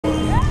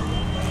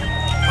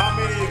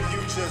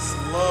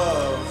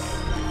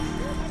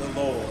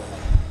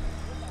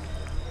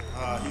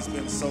He's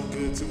been so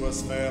good to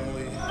us,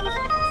 family. If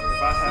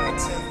I had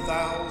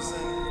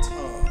 10,000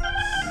 tongues,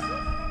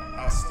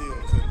 I still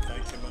couldn't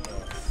thank him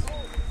enough.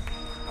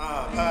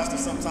 Pastor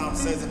sometimes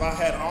says if I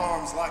had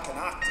arms like an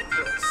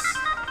octopus,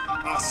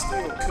 I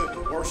still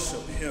couldn't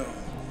worship him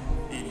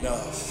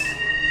enough.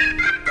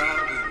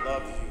 God, we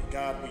love you.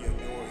 God, we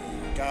adore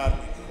you. God,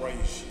 we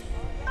praise you.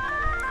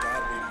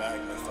 God, we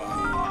magnify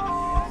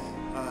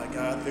you.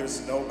 God,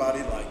 there's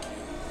nobody like you.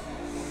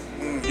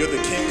 You're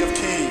the King of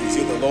Kings.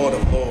 You're the Lord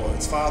of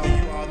Lords. Father,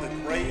 you are the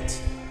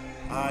great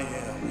I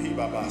am.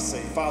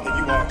 Father,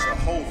 you are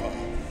Jehovah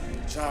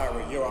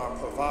Jireh. You're our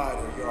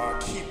provider. You're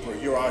our keeper.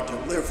 You're our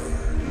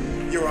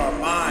deliverer. You're our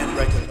mind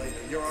regulator.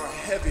 You're our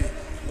heavy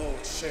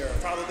load sharer.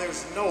 Father,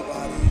 there's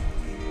nobody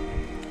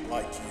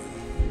like you.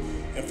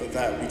 And for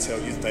that, we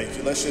tell you thank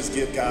you. Let's just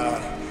give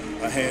God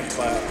a hand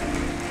clap of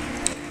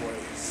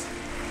praise.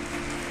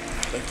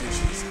 Thank you,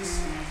 Jesus.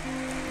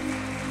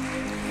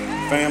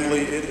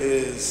 Family, it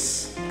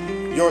is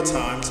your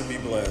time to be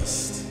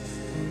blessed.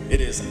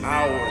 It is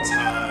our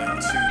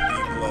time to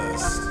be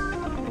blessed.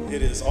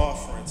 It is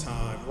offering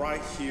time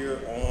right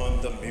here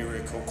on the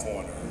Miracle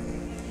Corner.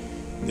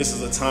 This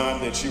is a time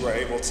that you are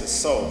able to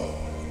sow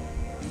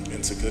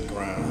into good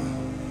ground.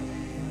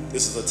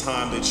 This is a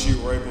time that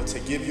you are able to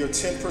give your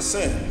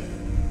 10%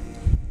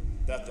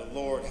 that the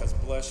Lord has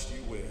blessed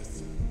you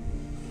with,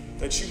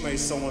 that you may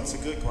sow into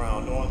good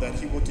ground, knowing that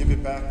he will give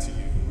it back to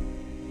you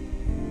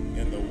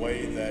in the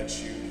way that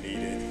you need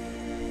it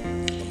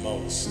the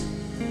most.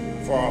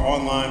 For our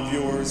online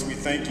viewers, we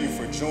thank you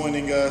for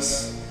joining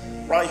us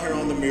right here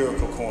on the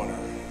Miracle Corner,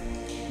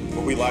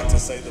 where we like to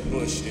say the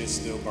bush is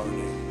still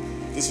burning.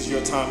 This is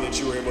your time that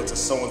you were able to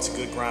sow into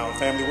good ground.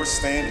 Family, we're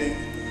standing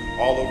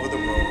all over the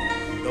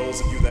room. Those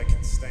of you that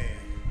can stand,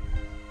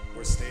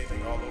 we're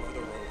standing all over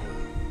the room.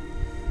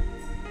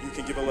 You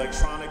can give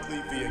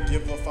electronically via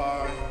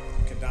Givelify.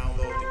 You can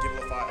download the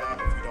Givelify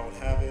app if you don't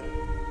have it.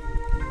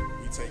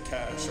 Take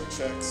cash or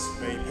checks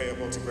made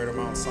payable to Greater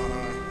Mount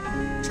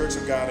Sinai Church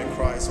of God in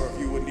Christ, or if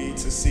you would need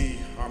to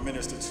see our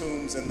minister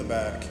Toombs in the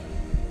back,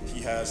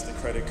 he has the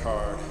credit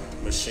card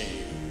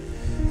machine.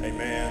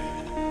 Amen.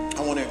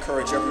 I want to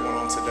encourage everyone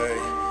on today.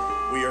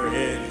 We are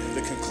in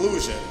the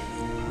conclusion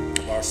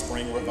of our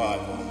spring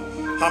revival.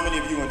 How many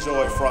of you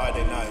enjoy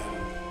Friday night?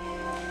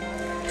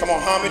 Come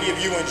on, how many of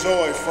you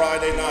enjoy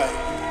Friday night?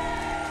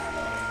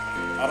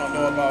 I don't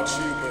know about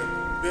you, but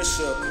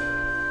Bishop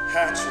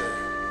Hatcher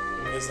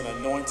is an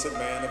anointed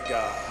man of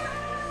God,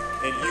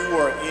 and you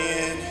are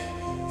in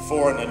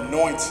for an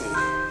anointed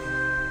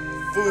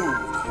food,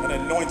 an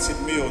anointed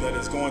meal that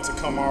is going to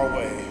come our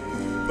way.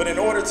 But in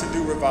order to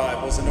do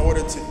revivals, in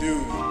order to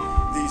do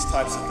these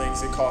types of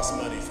things, it costs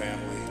money,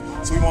 family.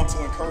 So we want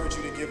to encourage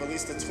you to give at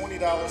least a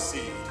 $20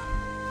 seed,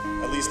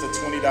 at least a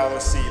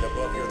 $20 seed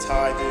above your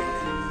tithing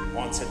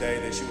on today,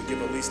 that you would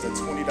give at least a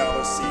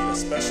 $20 seed, a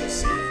special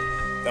seed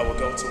that will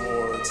go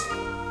towards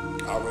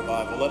our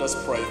revival. Let us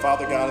pray.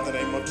 Father God, in the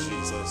name of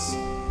Jesus,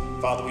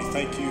 Father, we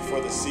thank you for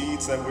the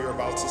seeds that we're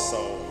about to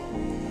sow.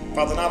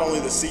 Father, not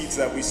only the seeds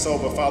that we sow,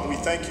 but Father, we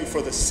thank you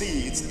for the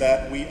seeds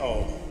that we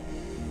owe.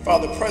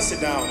 Father, press it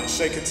down and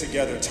shake it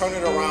together. Turn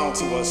it around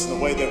to us in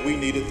the way that we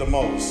need it the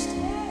most.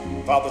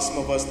 Father, some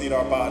of us need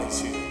our bodies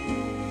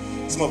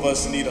healed. Some of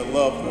us need a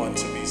loved one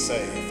to be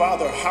saved.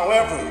 Father,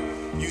 however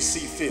you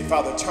see fit,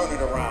 Father, turn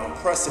it around,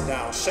 press it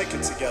down, shake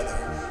it together,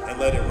 and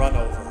let it run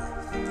over.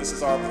 This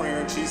is our prayer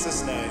in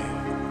Jesus' name.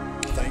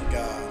 Thank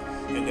God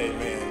and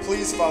amen.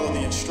 Please follow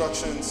the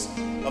instructions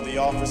of the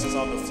officers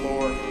on the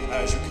floor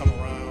as you come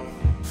around.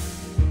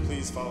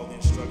 Please follow the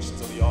instructions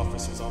of the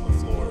officers on the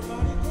floor.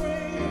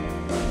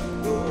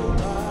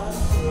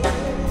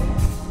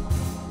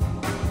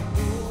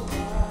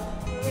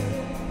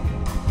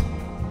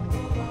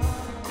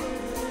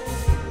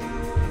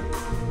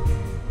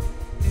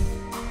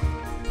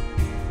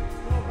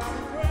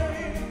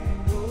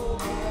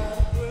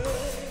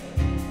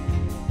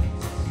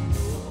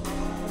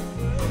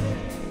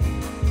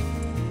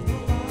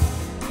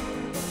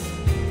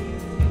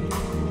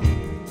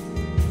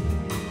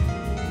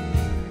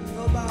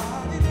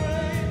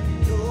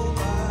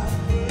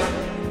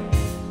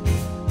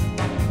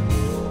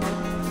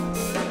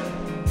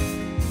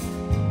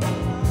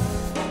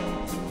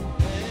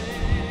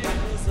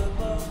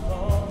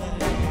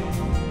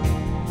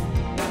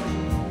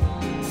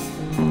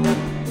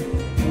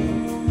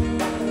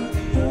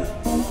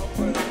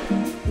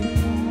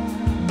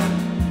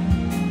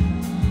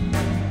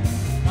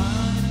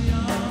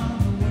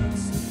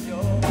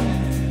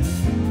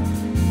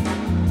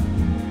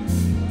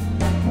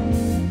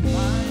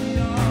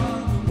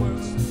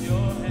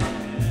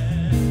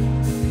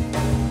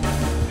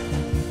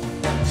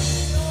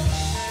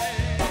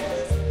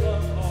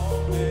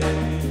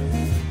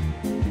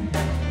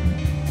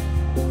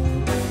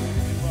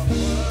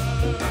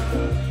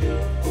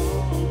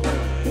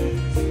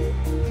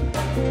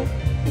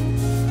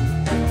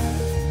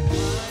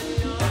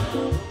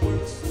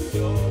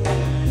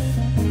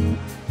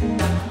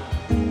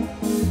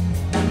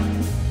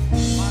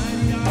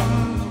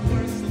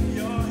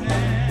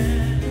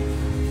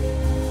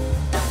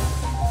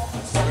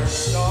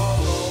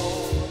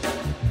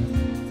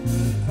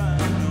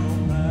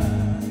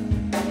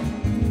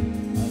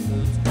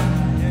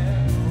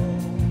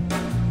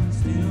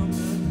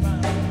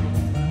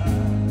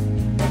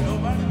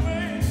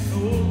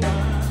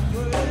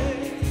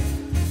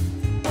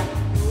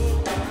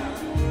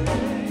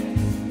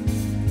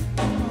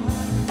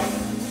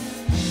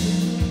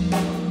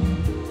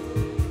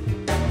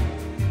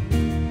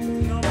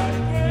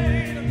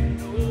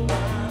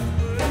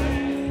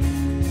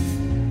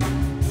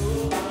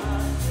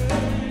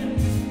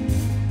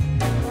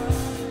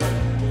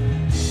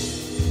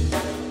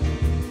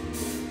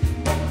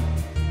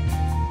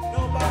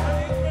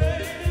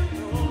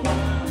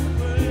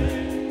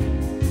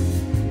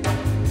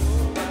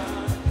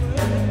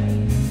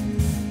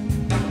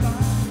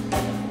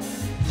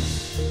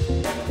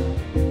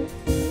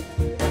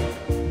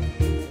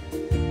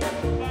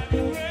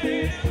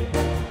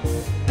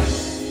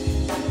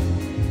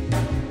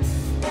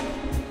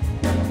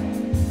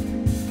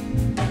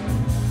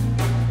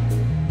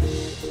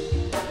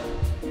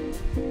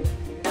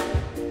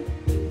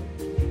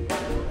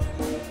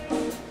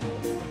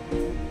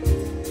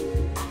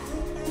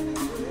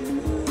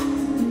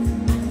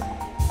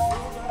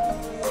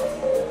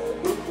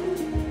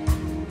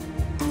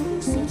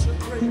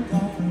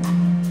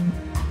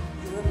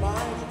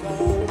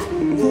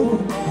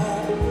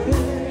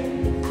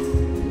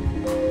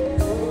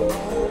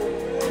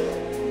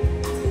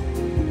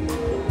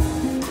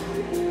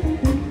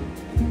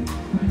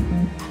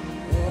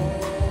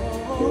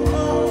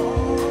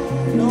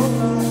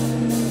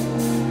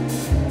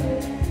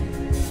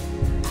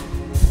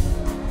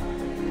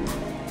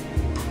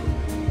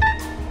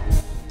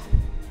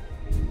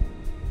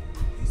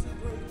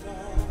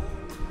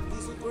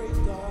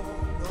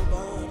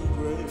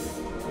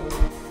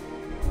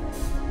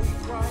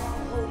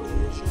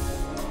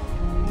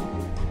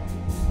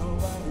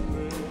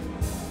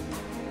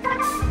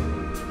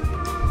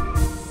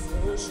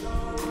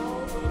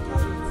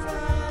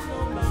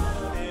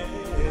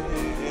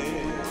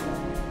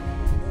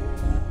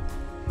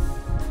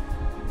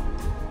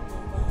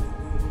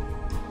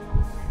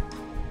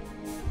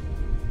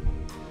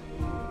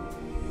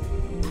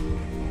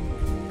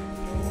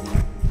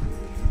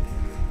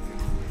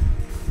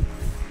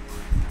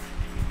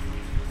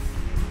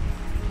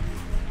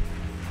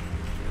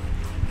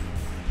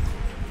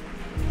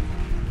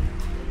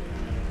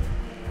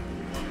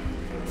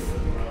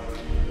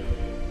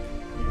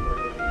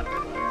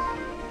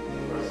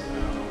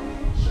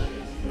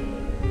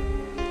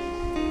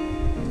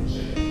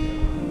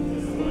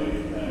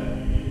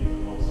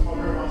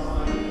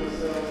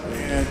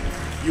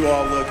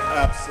 all look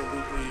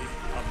absolutely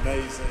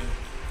amazing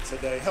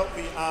today. Help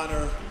me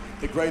honor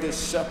the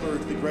greatest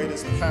shepherd, the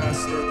greatest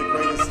pastor, the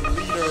greatest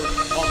leader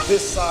on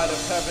this side of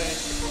heaven,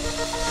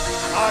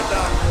 our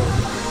doctor,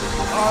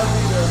 our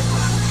leader,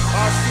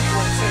 our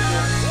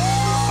superintendent.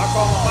 I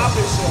call him my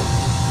bishop,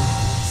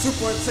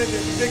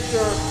 Superintendent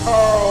Victor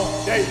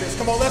Carl Davis.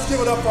 Come on, let's give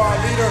it up for our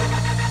leader.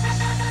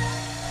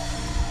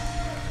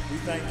 We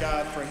thank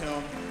God for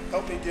him.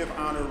 Help me give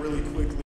honor really quickly.